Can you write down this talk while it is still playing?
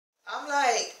I'm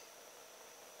like,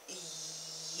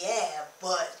 yeah,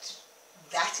 but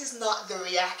that is not the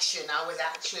reaction I was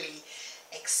actually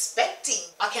expecting.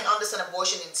 I can understand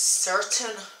abortion in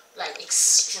certain, like,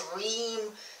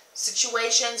 extreme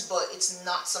situations, but it's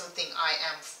not something I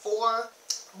am for.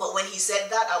 But when he said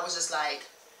that, I was just like,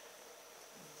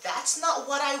 that's not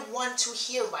what I want to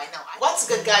hear right now. What's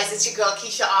good, guys? It's your girl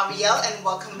Kiesha Arielle, and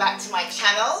welcome back to my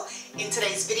channel. In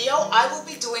today's video, I will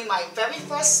be doing my very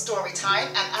first story time,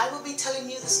 and I will be telling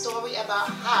you the story about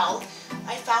how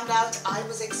I found out I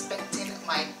was expecting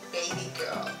my baby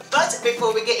girl. But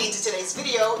before we get into today's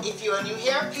video, if you are new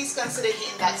here, please consider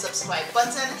hitting that subscribe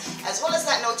button as well as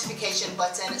that notification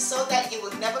button so that you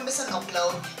will never miss an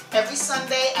upload every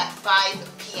Sunday at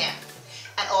 5 p.m.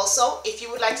 And also, if you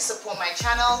would like to support my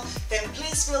channel, then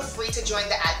please feel free to join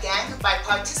the ad gang by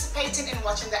participating in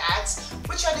watching the ads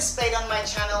which are displayed on my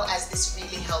channel, as this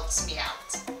really helps me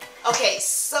out. Okay,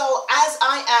 so as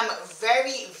I am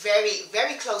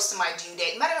very close to my due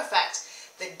date, matter of fact,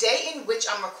 the day in which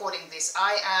I'm recording this,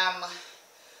 I am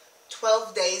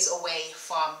 12 days away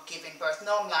from giving birth.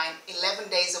 No, I'm lying, 11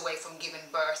 days away from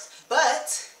giving birth.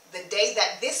 But the day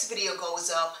that this video goes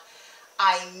up,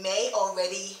 I may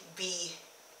already be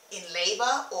in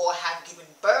labor or have given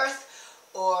birth,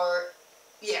 or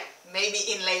yeah, maybe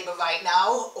in labor right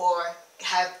now or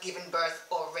have given birth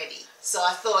already. So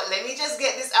I thought, let me just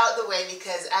get this out of the way,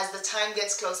 because as the time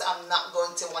gets closer, I'm not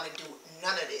going to want to do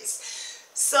none of this.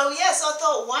 So yeah, so I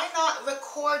thought, why not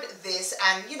record this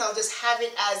and, you know, just have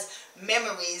it as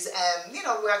memories, you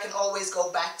know, where I can always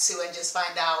go back to and just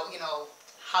find out, you know,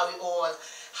 how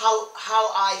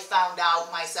I found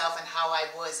out myself and how I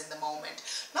was in the moment.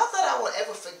 Not that I will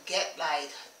ever forget,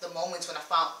 like, the moments when I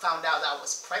found out that I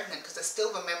was pregnant, because I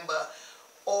still remember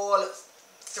all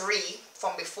three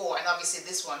from before, and obviously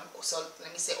this one, so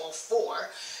let me say all four.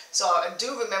 So I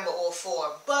do remember all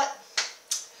four, but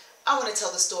I want to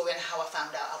tell the story on how I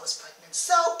found out I was pregnant.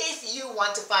 So if you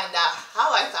want to find out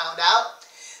how I found out,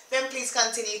 then please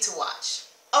continue to watch.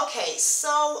 Okay,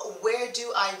 so where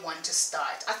do I want to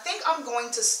start? I think I'm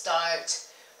going to start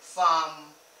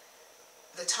from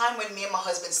the time when me and my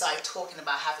husband started talking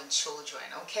about having children,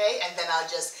 okay? And then I'll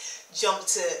just jump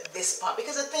to this part,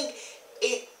 because I think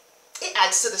it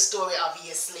adds to the story,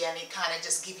 obviously, and it kind of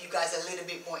just gives you guys a little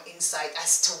bit more insight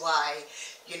as to why,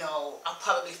 you know, I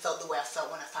probably felt the way I felt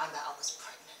when I found out I was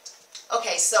pregnant.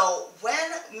 Okay, so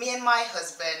when me and my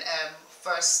husband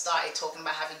first started talking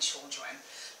about having children,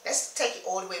 let's take it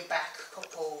all the way back a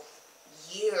couple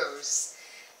years.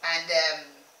 And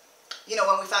you know,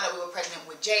 when we found out we were pregnant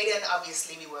with Jaden,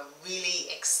 obviously we were really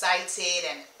excited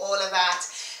and all of that.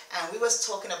 And we was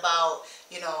talking about,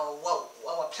 you know, what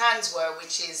our plans were,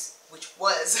 which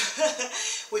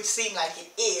seemed like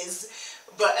it is.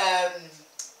 But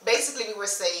basically we were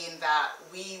saying that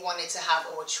we wanted to have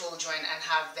our children and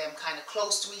have them kind of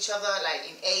close to each other, like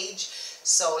in age.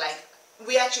 So like,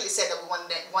 we actually said that we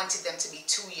wanted them to be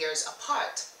 2 years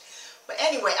apart. But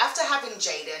anyway, after having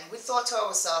Jaden, we thought to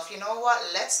ourselves, you know what,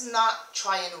 let's not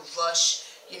try and rush,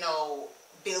 you know,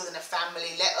 building a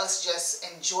family. Let us just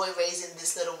enjoy raising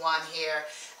this little one here,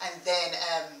 and then,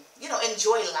 you know,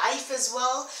 enjoy life as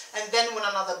well. And then when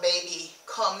another baby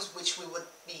comes, which we would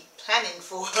be planning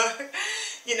for,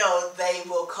 you know, they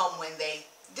will come when they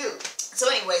do. So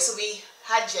anyway, so we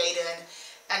had Jaden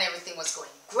and everything was going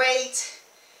great.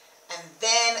 And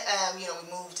then, you know, we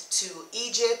moved to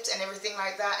Egypt and everything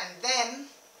like that. And then,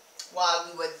 while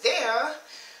we were there,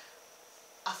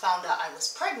 I found out I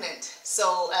was pregnant.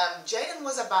 So, Jaden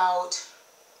was about,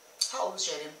 how old was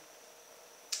Jaden?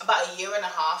 About 1.5 years.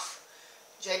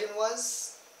 Jaden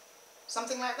was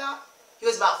something like that. He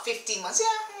was about 15 months,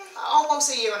 yeah,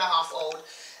 almost 1.5 years old.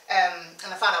 And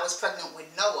I found out I was pregnant with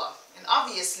Noah. And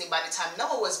obviously, by the time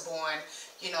Noah was born,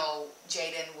 you know,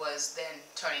 Jaden was then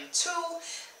turning 2.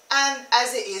 And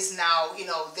as it is now, you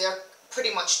know, they're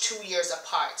pretty much 2 years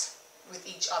apart with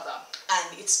each other.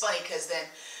 And it's funny, because then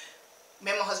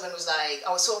me and my husband was like,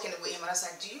 I was talking with him and I was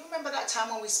like, do you remember that time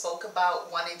when we spoke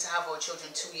about wanting to have our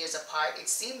children 2 years apart? It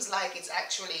seems like it's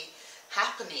actually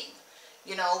happening,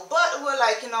 you know. But we're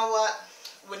like, you know what,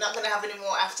 we're not going to have any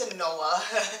more after Noah.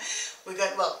 We're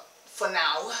going, well, for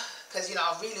now, because, you know,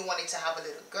 I really wanted to have a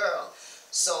little girl.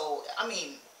 So, I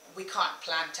mean, we can't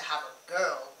plan to have a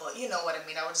girl, but you know what I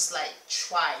mean. I would just like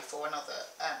try for another,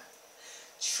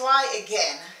 try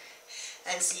again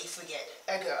and see if we get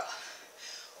a girl.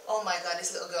 Oh my God,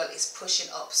 this little girl is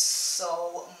pushing up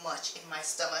so much in my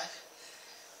stomach.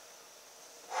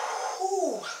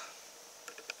 Whew.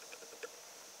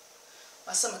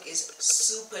 My stomach is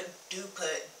super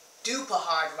duper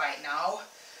hard right now.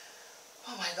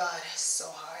 Oh my God, it's so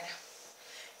hard.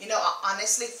 You know, I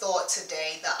honestly thought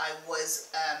today that I was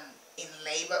in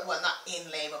labor. Well, not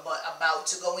in labor, but about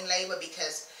to go in labor,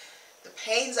 because the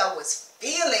pains I was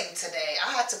feeling today,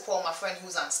 I had to call my friend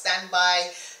who's on standby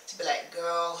to be like,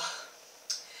 girl,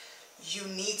 you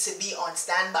need to be on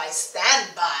standby,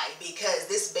 because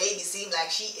this baby seemed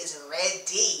like she is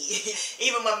ready.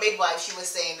 Even my midwife, she was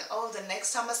saying, oh, the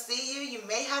next time I see you, you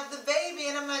may have the baby.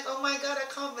 And I'm like, oh my God,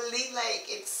 I can't believe, like,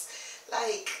 it's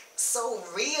like so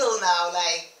real now.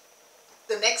 Like,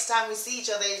 the next time we see each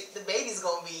other, the baby's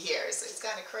gonna be here. So it's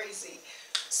kind of crazy.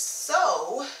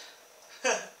 So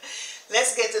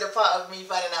let's get to the part of me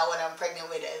finding out when I'm pregnant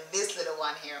with this little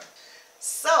one here.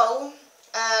 So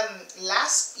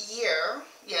last year,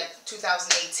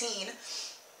 2018,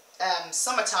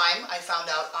 summertime, I found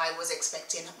out I was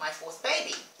expecting my 4th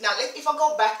baby. Now, if I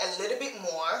go back a little bit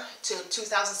more to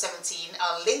 2017,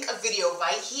 I'll link a video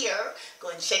right here. Go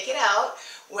and check it out.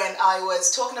 When I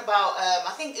was talking about,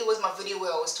 I think it was my video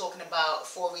where I was talking about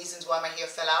 4 reasons why my hair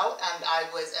fell out, and I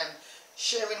was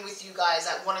sharing with you guys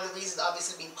that one of the reasons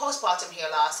obviously being postpartum hair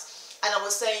loss. And I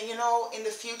was saying, you know, in the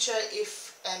future,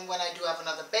 if and when I do have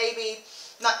another baby,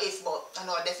 not if, but I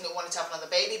know I definitely wanted to have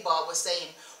another baby, but I was saying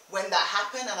when that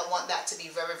happened, and I want that to be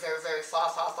very, very, very far,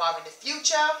 far, far in the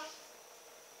future.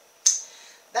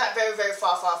 That very, very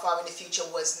far, far, far in the future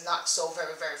was not so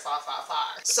very, very far, far,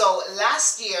 far. So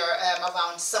last year,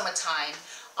 around summertime,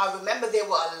 I remember there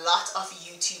were a lot of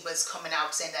YouTubers coming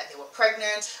out saying that they were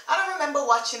pregnant. I don't remember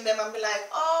watching them and be like,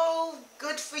 oh,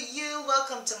 good for you,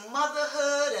 welcome to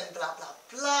motherhood, and blah, blah,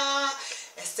 blah,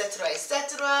 etc.,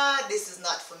 etc. This is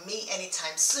not for me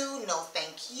anytime soon, no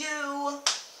thank you.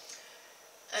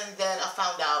 And then I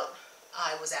found out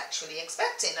I was actually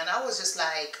expecting, and I was just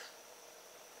like,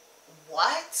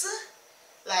 what?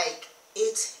 Like,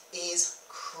 it is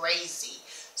crazy.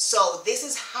 So this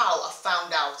is how I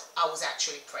found out I was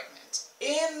actually pregnant.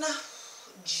 In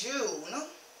June,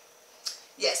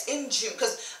 yes, in June,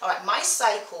 because, all right, my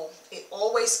cycle, it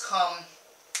always come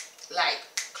like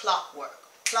clockwork.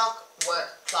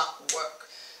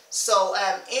 So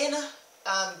in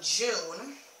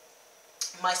June,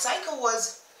 my cycle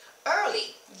was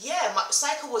early. Yeah, my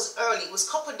cycle was early. It was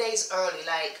a couple of days early,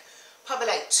 like probably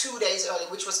like 2 days early,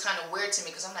 which was kind of weird to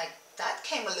me because I'm like, that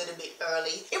came a little bit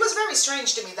early. It was very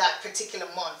strange to me that particular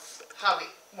month, how it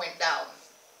went down.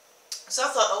 So I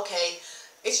thought, okay,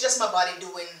 it's just my body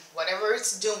doing whatever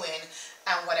it's doing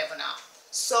and whatever now.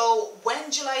 So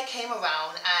when July came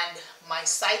around and my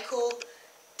cycle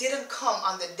didn't come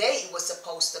on the day it was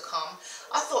supposed to come,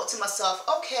 I thought to myself,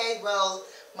 okay, well,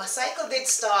 my cycle did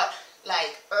start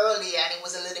like earlier and it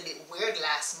was a little bit weird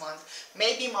last month.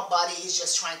 Maybe my body is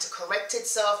just trying to correct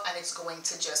itself and it's going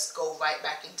to just go right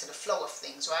back into the flow of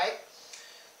things, right?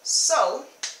 So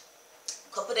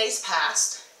a couple days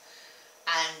passed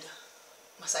and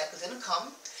my cycle didn't come,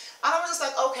 and I was just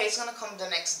like, okay, it's gonna come the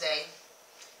next day.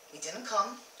 It didn't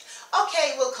come.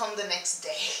 Okay, it will come the next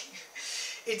day.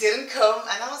 It didn't come,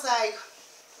 and I was like,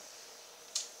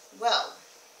 well,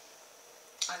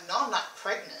 I know I'm not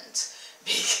pregnant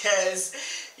because,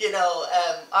 you know,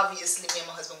 obviously me and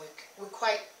my husband, we're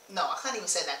quite, no, I can't even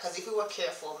say that, because if we were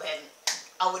careful, then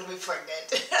I wouldn't be pregnant.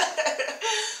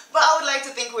 But I would like to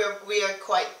think we are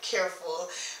quite careful.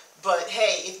 But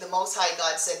hey, if the Most High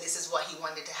God said this is what he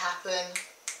wanted to happen,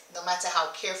 no matter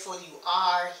how careful you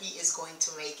are, he is going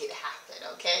to make it happen,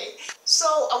 okay? So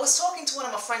I was talking to one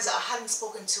of my friends that I hadn't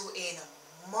spoken to in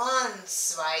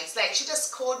months, right? It's like she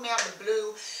just called me out of the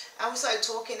blue and we started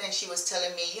talking, and she was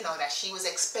telling me, you know, that she was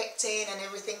expecting and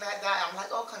everything like that. I'm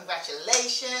like, oh,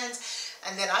 congratulations.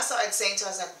 And then I started saying to her,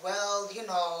 I was like, well, you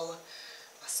know,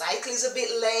 my cycle is a bit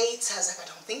late. I was like, I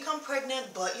don't think I'm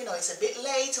pregnant, but you know, it's a bit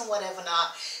late and whatever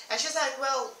not. And she's like,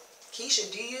 well,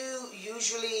 Kiesha, do you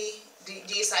usually, do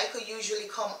your cycle usually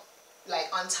come like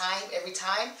on time every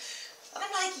time? And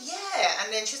I'm like, yeah.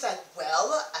 And then she's like,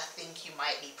 well, I think you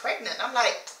might be pregnant. I'm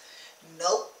like,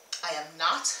 nope, I am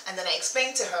not. And then I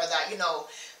explained to her that, you know,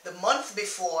 the month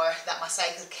before that my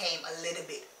cycle came a little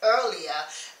bit earlier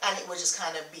and it was just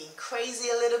kind of being crazy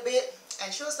a little bit.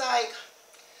 And she was like,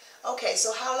 okay,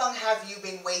 so how long have you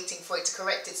been waiting for it to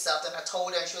correct itself? And I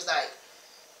told her, and she was like,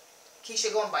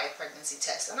 Kiesha, go and buy a pregnancy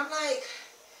test. And I'm like,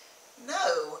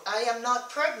 no, I am not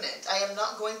pregnant. I am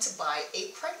not going to buy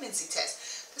a pregnancy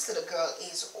test. This little girl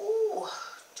is, ooh,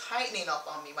 tightening up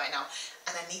on me right now.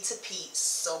 And I need to pee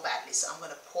so badly. So I'm going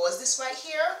to pause this right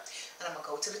here. And I'm going to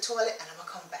go to the toilet and I'm going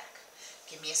to come back.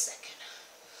 Give me a second.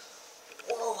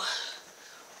 Whoa.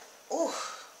 Ooh.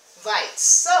 Right.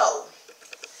 So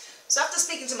after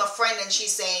speaking to my friend and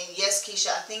she's saying, yes, Kiesha,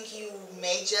 I think you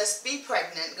may just be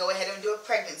pregnant. Go ahead and do a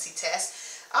pregnancy test.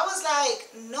 I was like,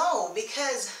 no,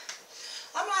 because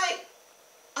I'm like,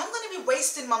 I'm going to be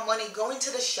wasting my money going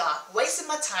to the shop, wasting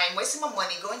my time, wasting my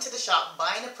money going to the shop,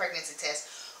 buying a pregnancy test,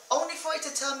 only for it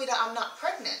to tell me that I'm not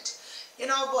pregnant. You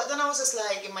know, but then I was just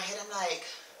like, in my head, I'm like,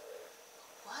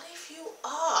 what if you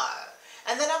are?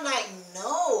 And then I'm like,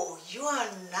 no, you are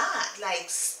not. Like,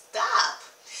 stop.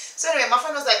 So anyway, my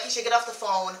friend was like, you should get off the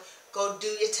phone, go do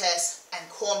your test, and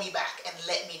call me back and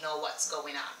let me know what's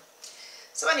going on.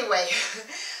 So anyway,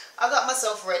 I got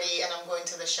myself ready and I'm going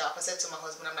to the shop. I said to my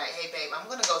husband, I'm like, hey babe, I'm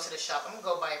going to go to the shop. I'm going to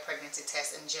go buy a pregnancy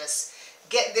test and just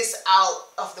get this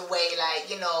out of the way. Like,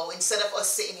 you know, instead of us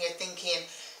sitting here thinking,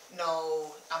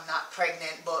 no, I'm not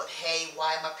pregnant, but hey,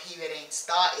 why my period ain't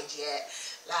started yet?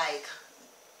 Like,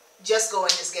 just go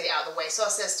and just get it out of the way. So I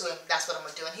says to him, that's what I'm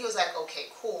going to do. And he was like,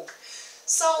 okay, cool.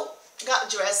 So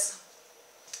got dressed,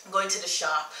 going to the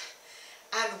shop.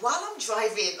 And while I'm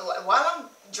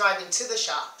driving to the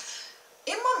shop,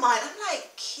 in my mind, I'm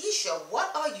like, Kiesha,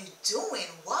 what are you doing?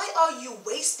 Why are you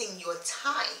wasting your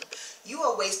time? You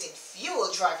are wasting fuel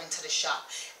driving to the shop.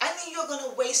 And then you're going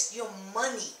to waste your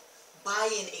money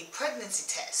buying a pregnancy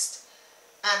test.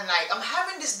 And like, I'm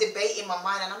having this debate in my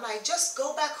mind and I'm like, just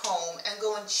go back home and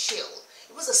go and chill.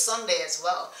 It was a Sunday as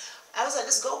well. I was like,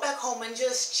 just go back home and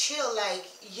just chill, like,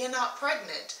 you're not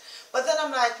pregnant. But then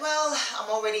I'm like, well,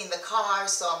 I'm already in the car,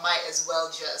 so I might as well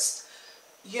just,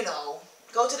 you know,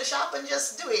 go to the shop and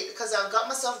just do it. Because I've got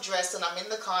myself dressed and I'm in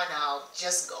the car now,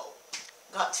 just go.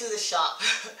 Got to the shop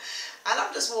and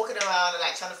I'm just walking around and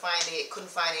like trying to find it, couldn't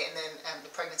find it. And then the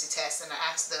pregnancy test, and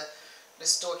I asked the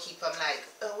storekeeper, I'm like,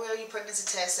 oh, where are your pregnancy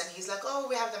tests? And he's like, oh,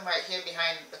 we have them right here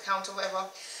behind the counter, whatever.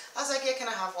 I was like, yeah, can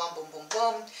I have one? Boom, boom,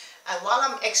 boom. And while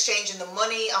I'm exchanging the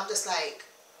money, I'm just like,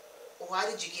 why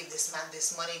did you give this man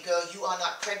this money, girl? You are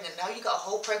not pregnant. Now you got a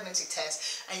whole pregnancy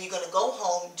test and you're going to go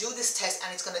home, do this test,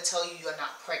 and it's going to tell you you're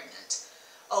not pregnant.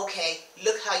 Okay,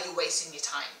 look how you're wasting your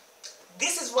time.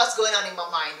 This is what's going on in my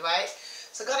mind, right?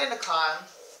 So I got in the car,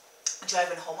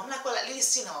 driving home. I'm like, well, at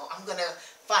least, you know, I'm going to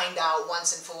find out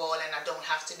once and for all and I don't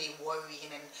have to be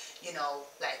worrying and, you know,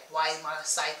 like, why is my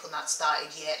cycle not started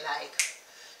yet? Like,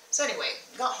 so anyway,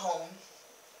 got home,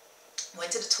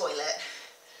 went to the toilet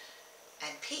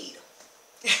and peed.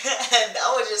 And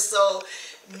I was just so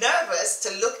nervous to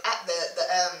look at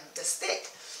the stick,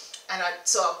 and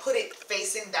so I put it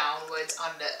facing downwards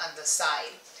on the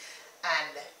side,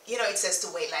 and you know it says to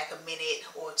wait like a minute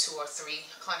or 2 or 3.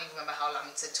 I can't even remember how long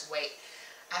it said to wait.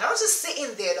 And I was just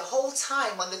sitting there the whole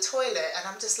time on the toilet, and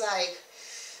I'm just like,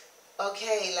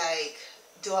 okay, like,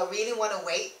 do I really want to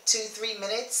wait 2-3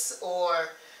 minutes, or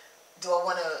do I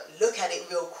want to look at it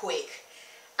real quick?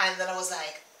 And then I was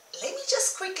like, let me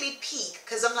just quickly peek,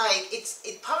 because I'm like,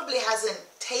 it probably hasn't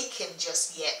taken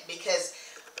just yet, because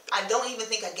I don't even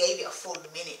think I gave it a full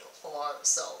minute or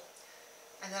so.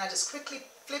 And then I just quickly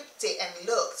flipped it and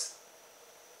looked,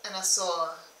 and I saw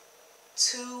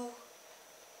 2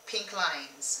 pink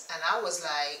lines, and I was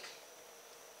like,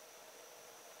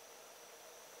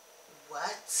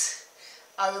 what?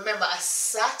 I remember I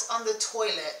sat on the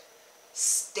toilet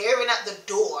staring at the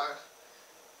door,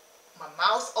 my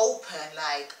mouth open,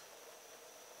 like,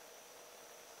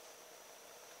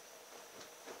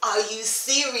 are you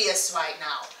serious right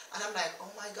now? And I'm like,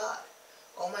 oh my God,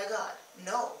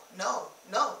 no, no,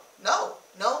 no, no,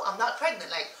 no, I'm not pregnant.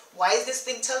 Like, why is this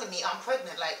thing telling me I'm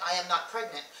pregnant? Like, I am not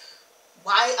pregnant.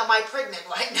 Why am I pregnant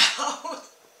right now?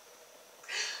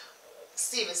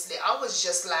 Seriously, I was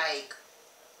just like,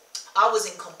 I was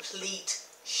in complete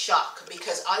shock,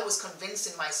 because I was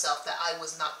convincing myself that I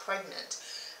was not pregnant.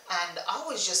 And I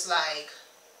was just like,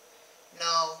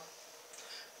 no,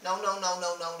 no, no, no,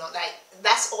 no, no, no. Like,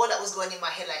 that's all that was going in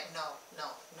my head. Like, no, no,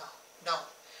 no, no,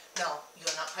 no,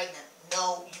 you're not pregnant.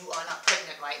 No, you are not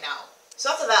pregnant right now.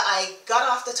 So after that, I got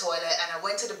off the toilet and I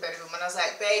went to the bedroom and I was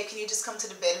like, babe, can you just come to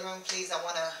the bedroom, please? I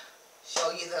want to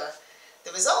show you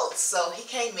the results. So he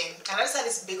came in and I just had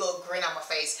this big old grin on my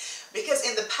face, because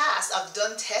in the past I've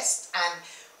done tests and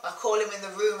I call him in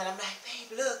the room and I'm like,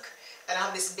 babe, look. And I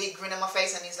have this big grin on my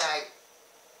face and he's like,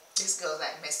 this girl's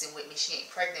like messing with me, she ain't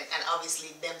pregnant. And obviously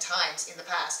them times in the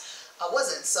past I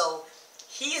wasn't. So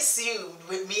he assumed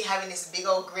with me having this big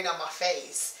old grin on my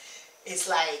face, it's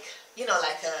like, you know,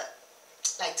 like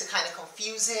to kind of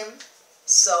confuse him.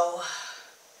 So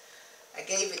I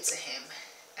gave it to him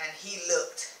and he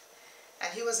looked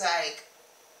and he was like,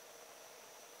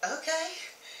 okay.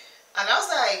 And I was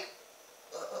like,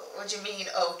 what do you mean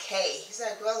okay? He's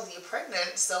like, well, you're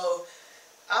pregnant. So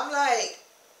I'm like,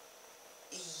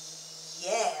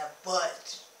 yeah,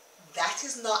 but that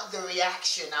is not the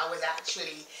reaction I was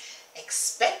actually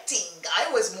expecting.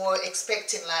 I was more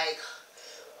expecting like,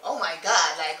 oh my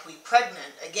God, like we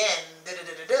pregnant again, da da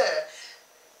da da da.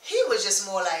 he was just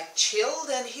more like chilled,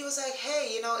 and he was like,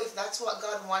 hey, you know, if that's what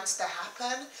God wants to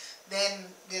happen, then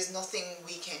there's nothing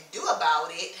we can do about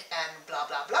it, and blah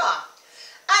blah blah.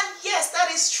 And yes,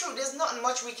 that is true. There's not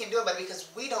much we can do about it because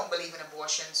we don't believe in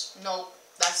abortions. No,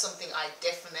 that's something I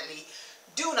definitely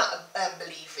do not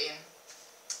believe in.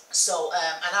 So,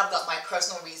 and I've got my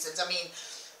personal reasons. I mean,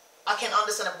 I can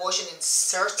understand abortion in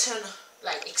certain,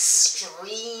 like,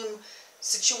 extreme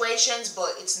situations,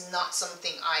 but it's not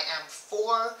something I am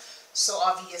for. So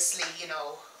obviously, you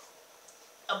know,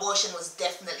 abortion was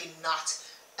definitely not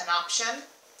an option.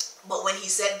 But when he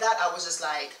said that, I was just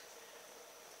like,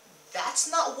 that's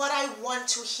not what I want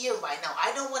to hear right now.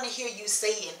 I don't want to hear you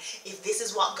saying, if this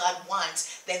is what God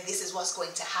wants, then this is what's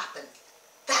going to happen.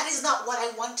 That is not what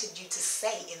I wanted you to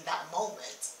say in that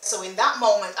moment. So in that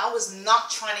moment, I was not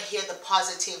trying to hear the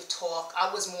positive talk.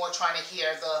 I was more trying to hear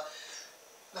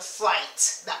the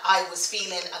fright that I was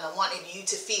feeling, and I wanted you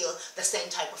to feel the same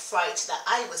type of fright that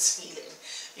I was feeling,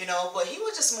 you know. But he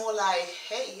was just more like,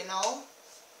 hey, you know,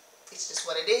 it's just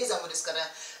what it is, and we're just gonna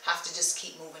have to just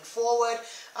keep moving forward.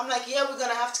 I'm like, yeah, we're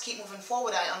gonna have to keep moving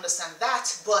forward. I understand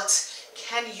that, but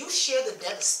can you share the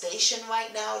devastation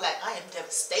right now? Like, I am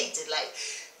devastated, like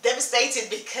devastated,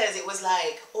 because it was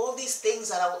like all these things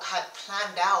that I had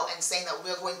planned out and saying that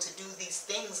we're going to do these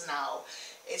things now.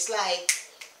 It's like,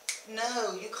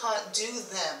 no, you can't do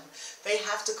them. They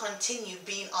have to continue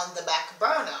being on the back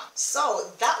burner.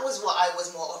 So that was what I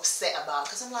was more upset about,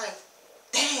 because I'm like,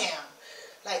 damn,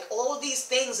 like all these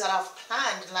things that I've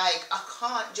planned, like I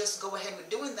can't just go ahead with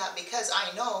doing that because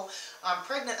I know I'm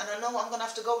pregnant and I know I'm gonna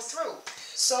have to go through.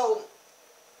 So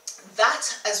that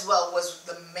as well was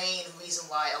the main reason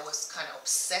why I was kind of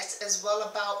upset as well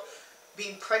about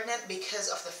being pregnant, because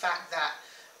of the fact that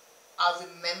I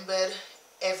remembered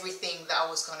everything that I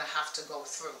was gonna have to go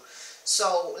through.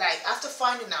 So like after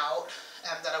finding out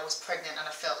that I was pregnant and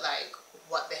I felt like,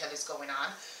 what the hell is going on,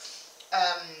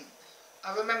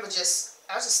 I remember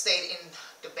I just stayed in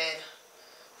the bed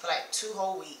for like 2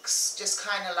 whole weeks, just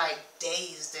kind of like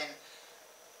dazed and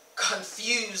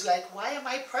confused, like, why am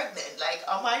I pregnant? Like,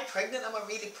 am I pregnant? Am I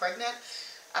really pregnant?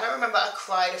 And I remember I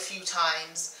cried a few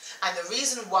times, and the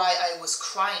reason why I was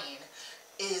crying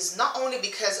is not only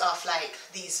because of like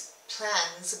these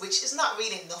plans, which is not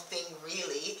really nothing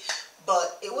really,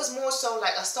 but it was more so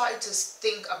like I started to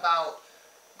think about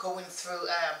going through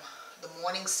the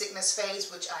morning sickness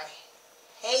phase, which I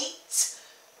hate.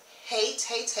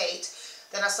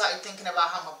 Then I started thinking about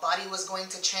how my body was going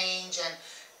to change and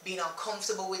being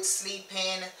uncomfortable with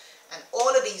sleeping and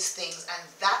all of these things, and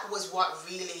that was what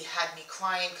really had me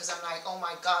crying, because I'm like, oh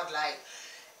my God, like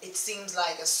it seems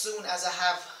like as soon as I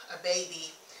have a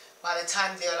baby, by the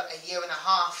time they're 1.5 years,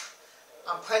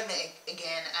 I'm pregnant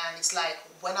again, and it's like,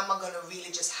 when am I going to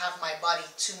really just have my body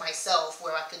to myself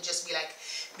where I could just be like,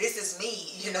 this is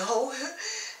me, you know?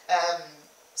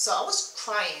 So I was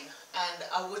crying, and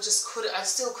I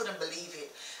still couldn't believe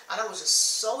it, and I was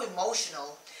just so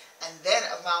emotional. And then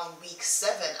around week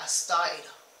 7 I started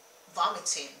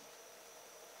vomiting,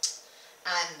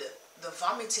 and the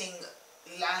vomiting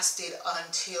lasted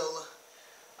until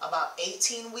about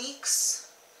 18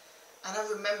 weeks. And I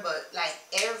remember like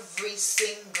every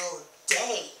single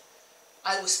day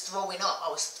I was throwing up. I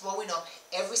was throwing up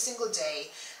every single day.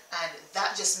 And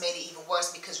that just made it even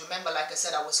worse, because remember, like I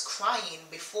said, I was crying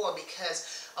before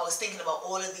because I was thinking about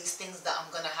all of these things that I'm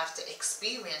going to have to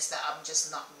experience that I'm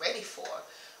just not ready for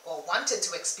or wanted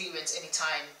to experience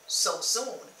anytime so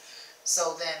soon.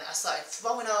 So then I started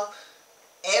throwing up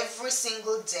every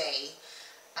single day,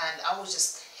 and I was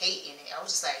just hating it. I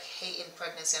was just like hating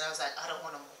pregnancy, and I was like, I don't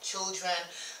want no more children.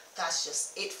 That's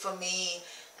just it for me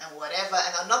and whatever.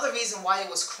 And another reason why I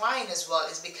was crying as well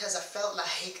is because I felt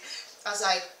like, I was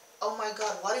like, oh my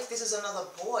God, what if this is another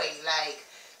boy? Like,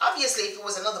 obviously if it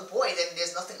was another boy, then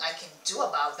there's nothing I can do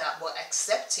about that but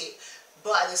accept it.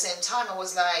 But at the same time, I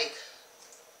was like,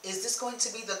 is this going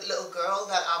to be the little girl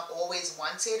that I've always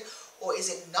wanted, or is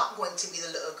it not going to be the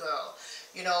little girl?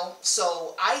 You know,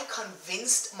 so I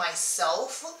convinced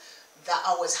myself that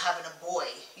I was having a boy,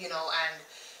 you know, and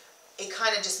it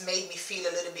kind of just made me feel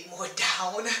a little bit more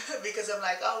down because I'm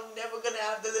like, I'm never going to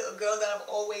have the little girl that I've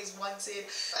always wanted.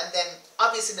 And then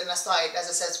obviously then I started, as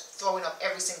I said, throwing up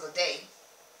every single day.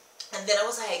 And then I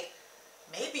was like,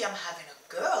 maybe I'm having a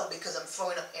girl because I'm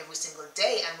throwing up every single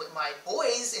day. And with my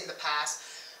boys in the past,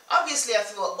 obviously I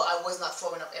threw up, but I was not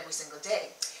throwing up every single day.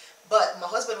 But my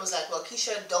husband was like, well,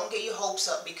 Kiesha, don't get your hopes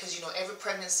up, because, you know, every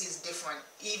pregnancy is different.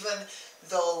 Even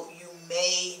though you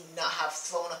may not have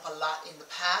thrown up a lot in the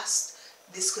past,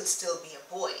 this could still be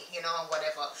a boy, you know, and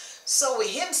whatever. So with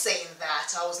him saying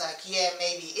that, I was like, yeah,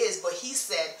 maybe it is. But he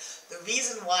said the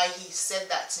reason why he said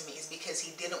that to me is because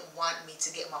he didn't want me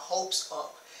to get my hopes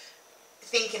up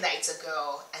thinking that it's a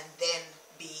girl and then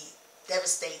be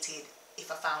devastated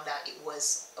if I found out it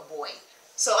was a boy.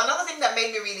 So another thing that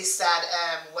made me really sad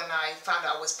when I found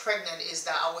out I was pregnant is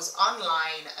that I was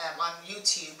online on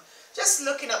YouTube just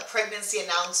looking up pregnancy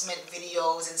announcement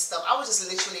videos and stuff. I was just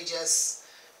literally just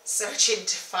searching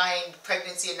to find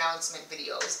pregnancy announcement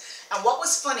videos. And what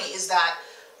was funny is that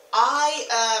I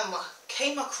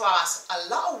came across a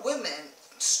lot of women,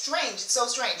 strange, it's so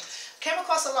strange, came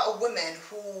across a lot of women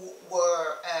who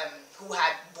were, who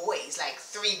had boys, like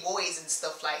 3 boys and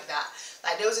stuff like that.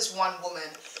 Like there was this one woman,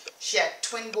 she had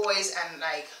twin boys and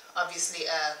like obviously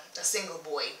a single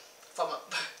boy from a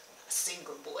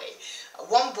single boy,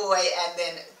 one boy and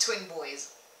then twin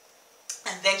boys.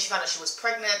 And then she found out she was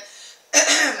pregnant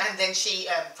and then she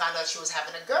found out she was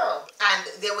having a girl.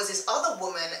 And there was this other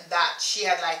woman that she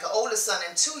had like an older son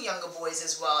and 2 younger boys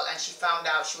as well, and she found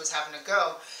out she was having a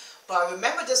girl. But I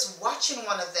remember just watching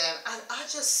one of them and I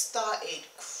just started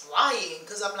crying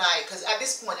because I'm like, because at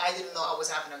this point I didn't know I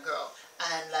was having a girl.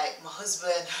 And like my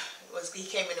husband he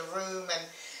came in the room and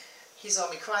he saw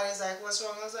me crying. He's like, what's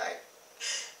wrong? I was like,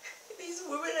 these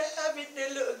women are having their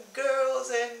little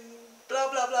girls and blah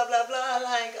blah blah blah blah,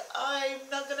 like I'm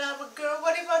not gonna have a girl,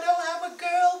 what if I don't have a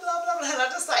girl, blah blah blah, and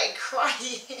I just started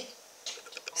crying.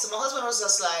 So my husband was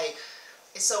just like,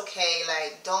 it's okay,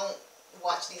 like don't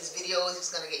watch these videos, it's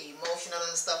gonna get you emotional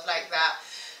and stuff like that,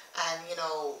 and you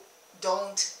know,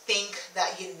 don't think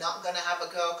that you're not gonna have a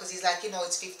girl, because he's like, you know,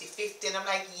 it's 50-50, and I'm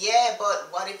like, yeah,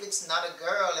 but what if it's not a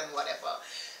girl and whatever.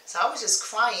 So I was just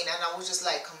crying and I was just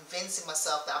like convincing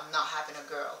myself that I'm not having a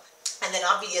girl. And then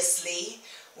obviously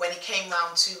when it came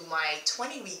around to my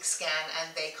 20-week scan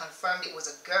and they confirmed it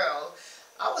was a girl,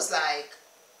 I was like,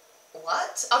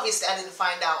 what? Obviously I didn't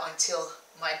find out until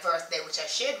my birthday, which I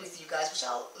shared with you guys, which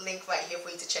I'll link right here for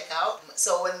you to check out.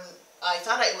 So when I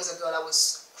found out it was a girl, I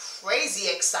was crazy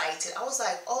excited. I was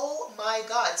like, oh my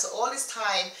God. So all this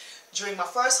time during my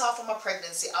first half of my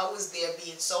pregnancy, I was there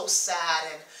being so sad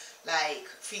and like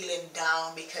feeling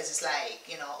down because it's like,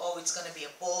 you know, oh, it's gonna be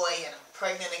a boy and I'm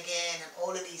pregnant again and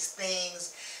all of these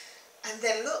things. And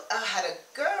then look, I had a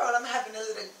girl, I'm having a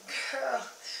little girl.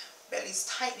 Belly's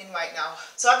tightening right now.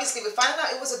 So obviously we found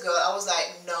out it was a girl. I was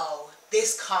like, no,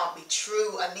 this can't be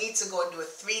true. I need to go and do a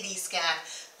 3D scan.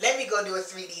 Let me go do a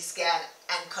 3D scan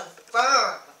and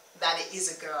confirm that it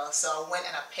is a girl. So I went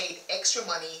and I paid extra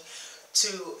money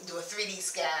to do a 3D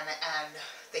scan and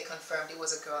they confirmed it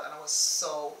was a girl, and I was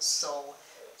so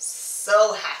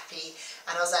happy.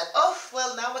 And I was like, oh,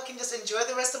 well, now I can just enjoy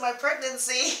the rest of my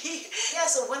pregnancy. Yeah,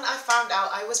 so when I found out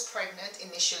I was pregnant,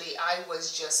 initially I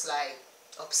was just like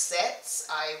upset.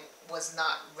 I was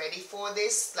not ready for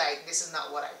this. Like, this is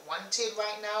not what I wanted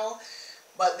right now.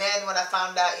 But then when I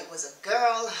found out it was a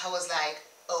girl, I was like,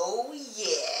 oh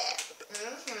yeah.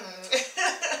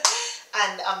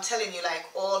 And I'm telling you, like,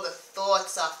 all the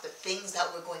thoughts of the things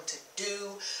that we're going to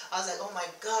do. I was like, oh my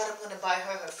God, I'm going to buy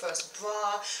her first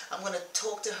bra. I'm going to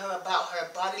talk to her about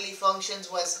her bodily functions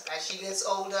as she gets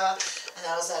older. And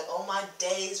I was like, oh my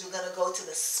days, we're going to go to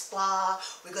the spa.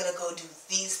 We're going to go do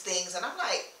these things. And I'm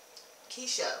like,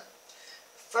 Kiesha,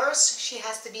 first she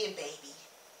has to be a baby.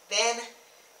 Then,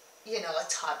 you know, a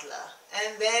toddler.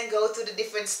 And then go through the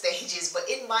different stages. But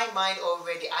in my mind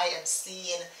already, I am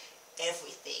seeing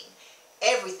everything.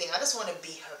 Everything. I just want to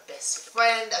be her best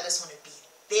friend. I just want to be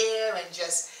there and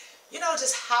just, you know,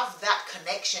 just have that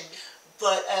connection.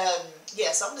 But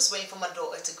yeah, so I'm just waiting for my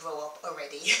daughter to grow up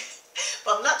already.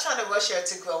 But I'm not trying to rush her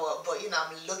to grow up, but you know,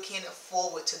 I'm looking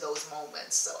forward to those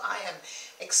moments. So I am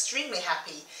extremely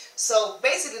happy. So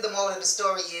basically the moral of the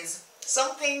story is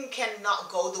something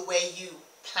cannot go the way you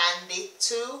planned it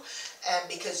to,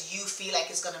 because you feel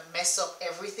like it's going to mess up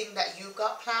everything that you've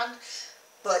got planned.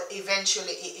 But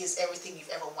eventually it is everything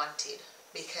you've ever wanted,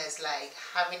 because like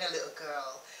having a little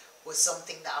girl was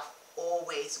something that I've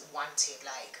always wanted,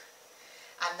 like,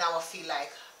 and now I feel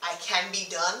like I can be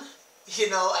done,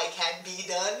 you know, I can be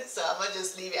done. So I'm gonna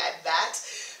just leave it at that.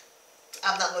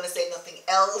 I'm not gonna say nothing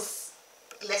else.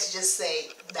 Let's just say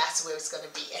that's where it's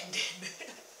gonna be ending.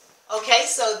 Okay,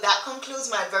 so that concludes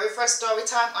my very first story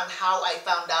time on how I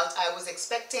found out I was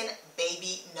expecting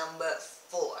baby number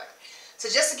 4. So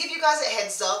just to give you guys a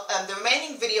heads up, the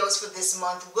remaining videos for this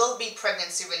month will be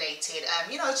pregnancy related.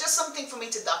 You know, it's just something for me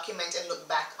to document and look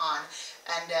back on,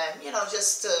 and you know,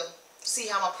 just to see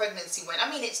how my pregnancy went.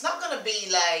 I mean, it's not going to be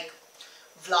like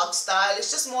vlog style.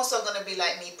 It's just more so going to be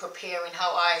like me preparing,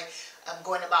 how I am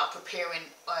going about preparing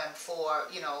for,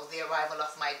 you know, the arrival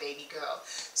of my baby girl.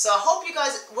 So I hope you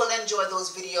guys will enjoy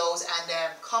those videos and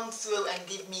come through and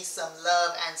give me some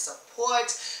love and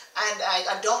support. And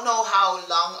I don't know how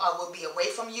long I will be away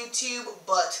from YouTube,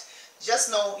 but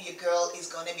just know your girl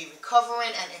is going to be recovering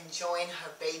and enjoying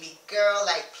her baby girl.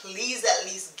 Like, please at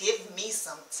least give me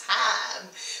some time.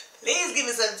 Please give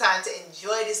me some time to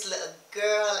enjoy this little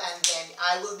girl, and then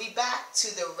I will be back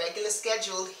to the regular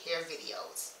scheduled hair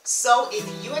videos. So if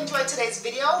you enjoyed today's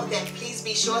video, then please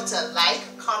be sure to like,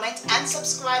 comment, and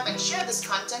subscribe and share this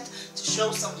content to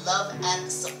show some love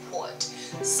and support.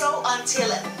 So until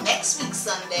next week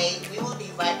Sunday, we will be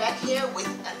right back here with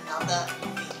another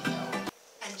video.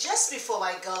 And just before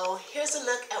I go, here's a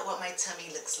look at what my tummy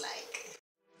looks like.